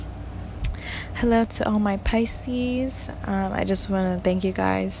Hello to all my Pisces. I just want to thank you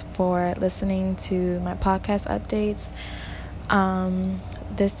guys for listening to my podcast updates.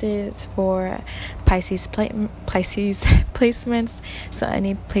 This is for Pisces placements. So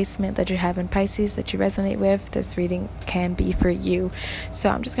any placement that you have in Pisces that you resonate with, this reading can be for you. So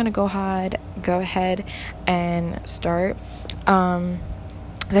I'm just going to go ahead and start.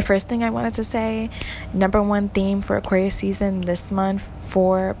 The first thing I wanted to say, number one theme for Aquarius season this month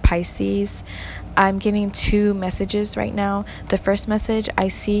for Pisces, I'm getting two messages right now. The first message, I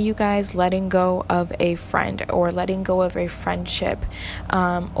see you guys letting go of a friend or letting go of a friendship.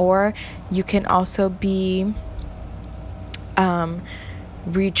 Or you can also be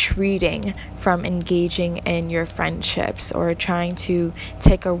retreating from engaging in your friendships or trying to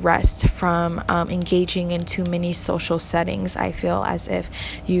take a rest from engaging in too many social settings. I feel as if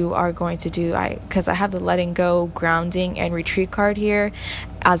you are going to do, because I have the letting go, grounding, and retreat card here,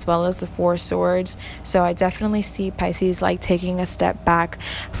 as well as the Four Swords. So I definitely see Pisces like taking a step back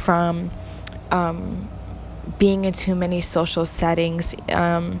from being in too many social settings,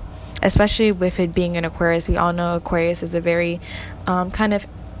 especially with it being an Aquarius. We all know Aquarius is a very kind of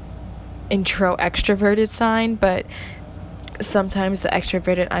intro extroverted sign, but sometimes the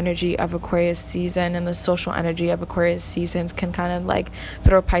extroverted energy of Aquarius season and the social energy of Aquarius seasons can kind of like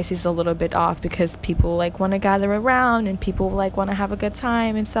throw Pisces a little bit off, because people like want to gather around and people like want to have a good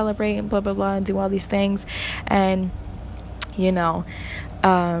time and celebrate and blah blah blah and do all these things. And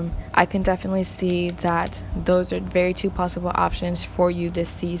I can definitely see that those are very two possible options for you this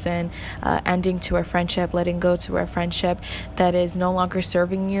season. Ending to a friendship, letting go to a friendship that is no longer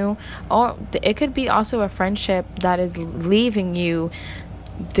serving you, or it could be also a friendship that is leaving you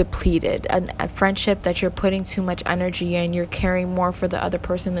depleted, a friendship that you're putting too much energy in. You're caring more for the other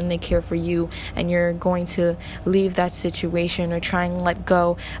person than they care for you, and you're going to leave that situation or try and let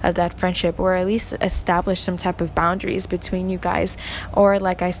go of that friendship, or at least establish some type of boundaries between you guys. Or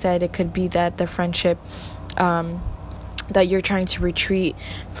like I said, it could be that the friendship that you're trying to retreat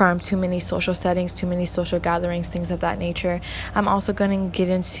from too many social settings, too many social gatherings, things of that nature. I'm also going to get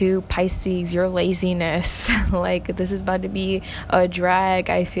into Pisces, your laziness. Like, this is about to be a drag,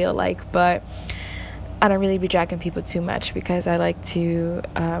 I feel like, but I don't really be dragging people too much because I like to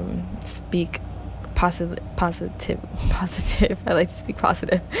speak positive. I like to speak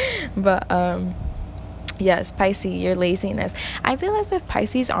positive. But yes, Pisces, your laziness. I feel as if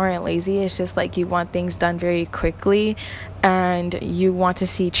Pisces aren't lazy. It's just like you want things done very quickly and you want to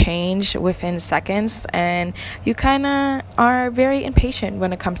see change within seconds, and you kind of are very impatient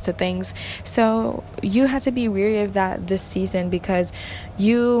when it comes to things. So you have to be wary of that this season, because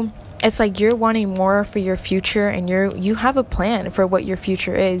it's like you're wanting more for your future, and you have a plan for what your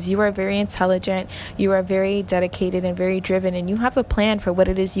future is. You are very intelligent, you are very dedicated and very driven, and you have a plan for what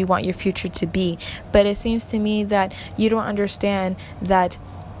it is you want your future to be. But it seems to me that you don't understand that,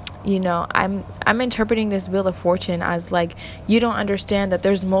 I'm interpreting this Wheel of Fortune as like, you don't understand that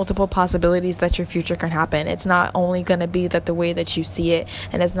there's multiple possibilities that your future can happen. It's not only going to be that the way that you see it,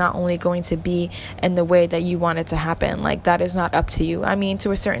 and it's not only going to be in the way that you want it to happen. Like, that is not up to you. I mean, to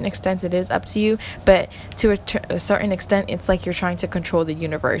a certain extent it is up to you, but to a certain extent it's like you're trying to control the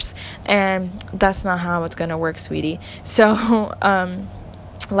universe, and that's not how it's going to work, sweetie. So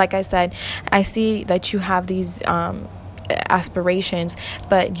like I said, I see that you have these aspirations,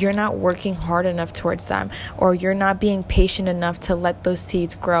 but you're not working hard enough towards them, or you're not being patient enough to let those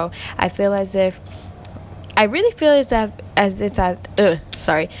seeds grow. I really feel it's as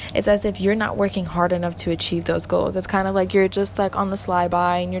if you're not working hard enough to achieve those goals. It's kind of like you're just like on the fly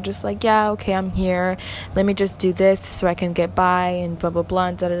by, and you're just like, yeah, okay, I'm here, let me just do this so I can get by and blah blah blah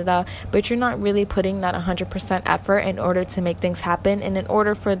and da da da. But you're not really putting that 100% effort in order to make things happen, and in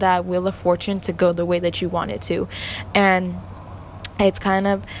order for that Wheel of Fortune to go the way that you want it to. And it's kind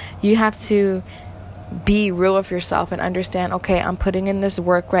of, you have to be real with yourself and understand, okay, I'm putting in this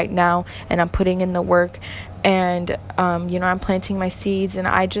work right now, and I'm putting in the work, and I'm planting my seeds, and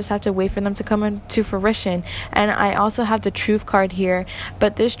I just have to wait for them to come into fruition. And I also have the Truth card here,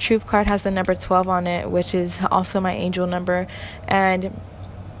 but this Truth card has the number 12 on it, which is also my angel number. And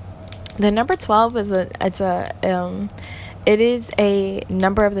the number 12 it is a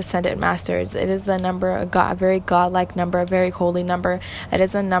number of the Ascended Masters. It is the number, a very godlike number, a very holy number. It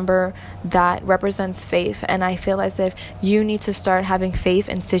is a number that represents faith. And I feel as if you need to start having faith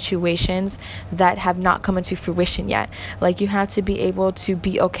in situations that have not come into fruition yet. Like, you have to be able to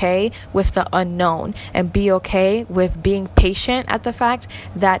be okay with the unknown, and be okay with being patient at the fact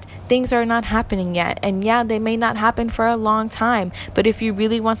that things are not happening yet. And yeah, they may not happen for a long time, but if you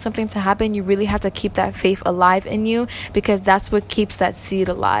really want something to happen, you really have to keep that faith alive in you, because because that's what keeps that seed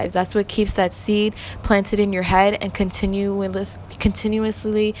alive. That's what keeps that seed planted in your head and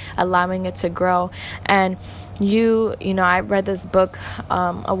continuously allowing it to grow. And I read this book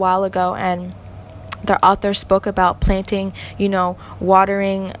a while ago, and the author spoke about planting,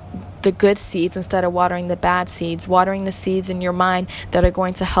 watering the good seeds instead of watering the bad seeds, watering the seeds in your mind that are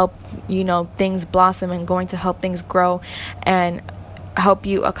going to help, things blossom and going to help things grow and help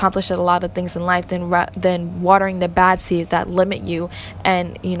you accomplish a lot of things in life, than watering the bad seeds that limit you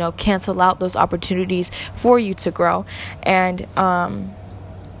and, cancel out those opportunities for you to grow. And,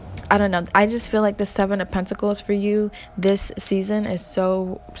 I don't know. I just feel like the 7 of Pentacles for you this season is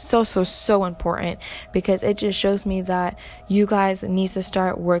so important, because it just shows me that you guys need to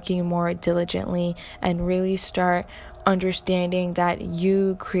start working more diligently and really start understanding that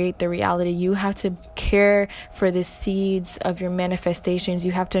you create the reality. You have to care for the seeds of your manifestations.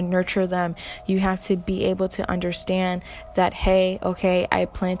 You have to nurture them. You have to be able to understand that, hey, okay, I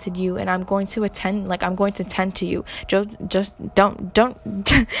planted you and I'm going to tend to you. Just don't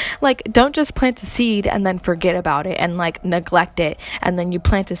don't just plant a seed and then forget about it and neglect it. And then you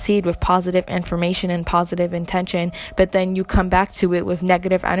plant a seed with positive information and positive intention, but then you come back to it with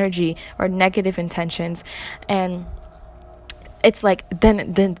negative energy or negative intentions. And it's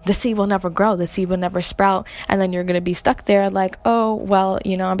then the seed will never grow, the seed will never sprout, and then you're going to be stuck there oh, well,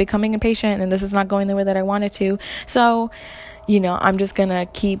 I'm becoming impatient and this is not going the way that I wanted to. So, I'm just going to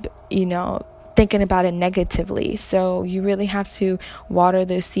keep, thinking about it negatively. So you really have to water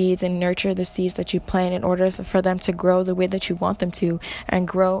those seeds and nurture the seeds that you plant in order for them to grow the way that you want them to, and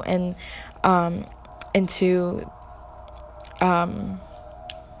grow into I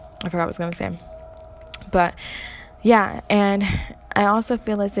forgot what I was going to say. But yeah, and I also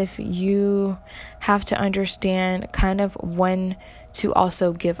feel as if you have to understand kind of when to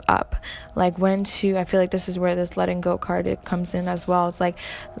also give up. I feel like this is where this letting go card comes in as well. It's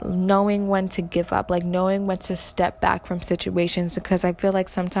knowing when to give up, knowing when to step back from situations, because I feel like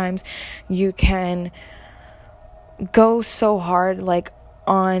sometimes you can go so hard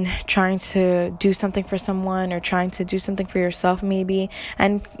on trying to do something for someone or trying to do something for yourself maybe,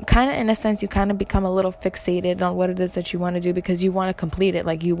 and kind of in a sense you kind of become a little fixated on what it is that you want to do because you want to complete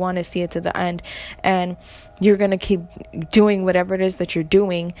it, you want to see it to the end, and you're going to keep doing whatever it is that you're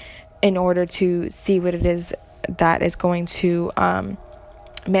doing in order to see what it is that is going to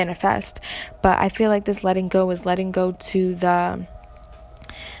manifest. But I feel like this letting go is letting go to the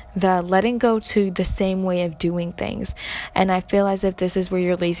same way of doing things. And I feel as if this is where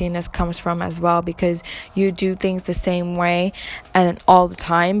your laziness comes from as well, because you do things the same way and all the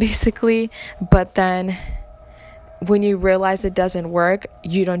time basically, but then when you realize it doesn't work,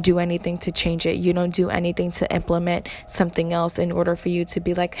 you don't do anything to change it. You don't do anything to implement something else in order for you to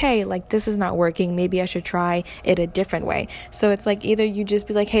be hey, this is not working. Maybe I should try it a different way. So it's either you just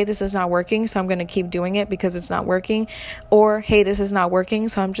be hey, this is not working, so I'm going to keep doing it because it's not working. Or, hey, this is not working,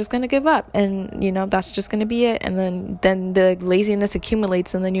 so I'm just going to give up. And, that's just going to be it. And then the laziness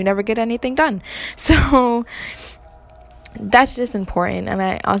accumulates and then you never get anything done. So that's just important. And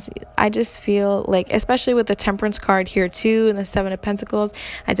I just feel especially with the Temperance card here too, and the 7 of Pentacles,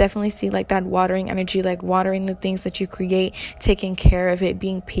 I definitely see that watering energy, watering the things that you create, taking care of it,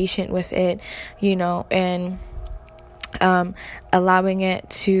 being patient with it, and allowing it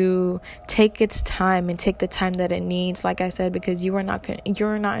to take its time and take the time that it needs, like I said, because you're not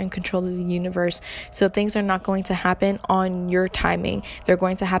in control of the universe. So things are not going to happen on your timing. They're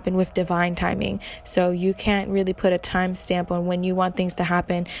going to happen with divine timing. So you can't really put a time stamp on when you want things to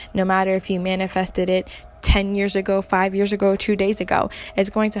happen, no matter if you manifested it 10 years ago, 5 years ago, 2 days ago. It's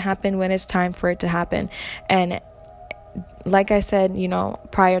going to happen when it's time for it to happen. And like I said,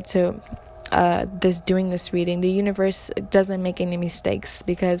 prior to doing this reading, the universe doesn't make any mistakes,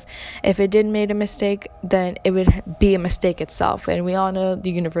 because if it did make a mistake, then it would be a mistake itself, and we all know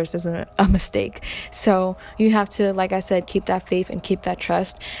the universe isn't a mistake. So you have to, like I said, keep that faith and keep that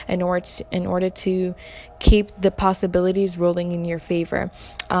trust in order to keep the possibilities rolling in your favor.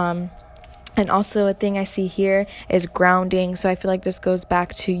 And also a thing I see here is grounding. So I feel like this goes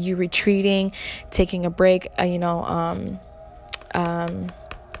back to you retreating, taking a break,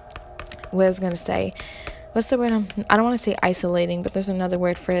 what I was going to say, what's the word? I don't want to say isolating, but there's another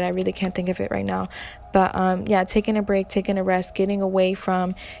word for it. I really can't think of it right now. But taking a break, taking a rest, getting away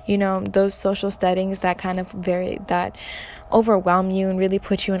from, those social settings that kind of that overwhelm you and really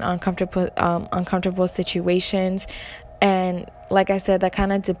put you in uncomfortable situations. And like I said, that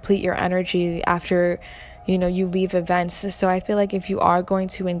kind of deplete your energy after you leave events. So I feel like if you are going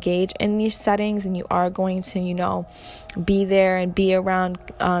to engage in these settings and you are going to, be there and be around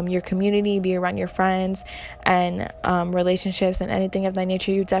your community, be around your friends and relationships and anything of that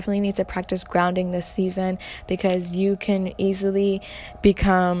nature, you definitely need to practice grounding this season, because you can easily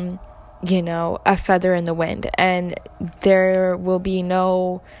become, a feather in the wind, and there will be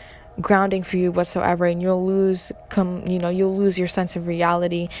no grounding for you whatsoever, and you'll lose your sense of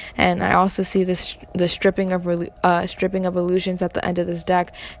reality. And I also see the stripping of illusions at the end of this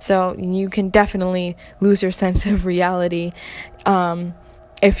deck, so you can definitely lose your sense of reality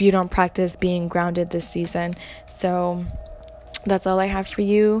if you don't practice being grounded this season. So that's all I have for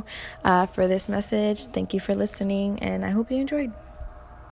you for this message. Thank you for listening, and I hope you enjoyed.